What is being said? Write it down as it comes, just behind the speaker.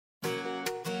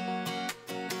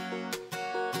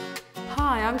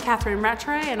I'm Catherine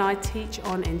Rattray and I teach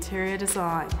on interior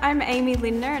design. I'm Amy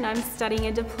Lindner and I'm studying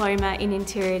a diploma in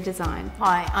interior design.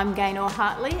 Hi, I'm Gaynor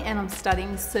Hartley and I'm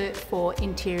studying Cert for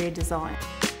Interior Design.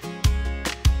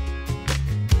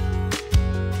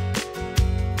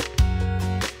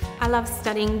 I love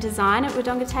studying design at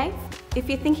Wodonga TAFE. If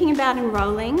you're thinking about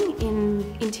enrolling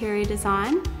in interior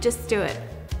design, just do it.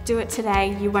 Do it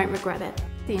today, you won't regret it.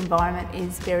 The environment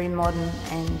is very modern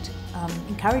and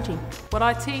encouraging. What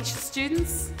I teach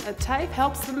students at TAFE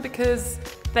helps them because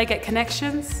they get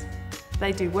connections,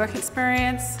 they do work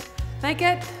experience, they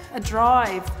get a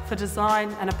drive for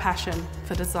design and a passion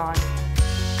for design.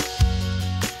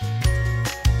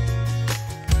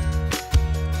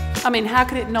 I mean, how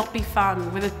could it not be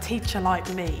fun with a teacher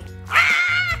like me?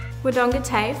 Wodonga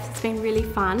TAFE has been really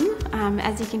fun,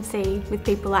 as you can see with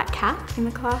people like Kath in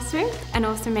the classroom, and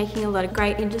also making a lot of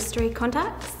great industry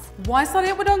contacts. Why study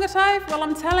at Wodonga TAFE? Well,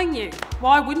 I'm telling you,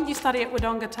 why wouldn't you study at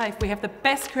Wodonga TAFE? We have the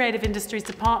best creative industries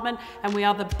department and we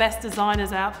are the best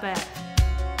designers out there.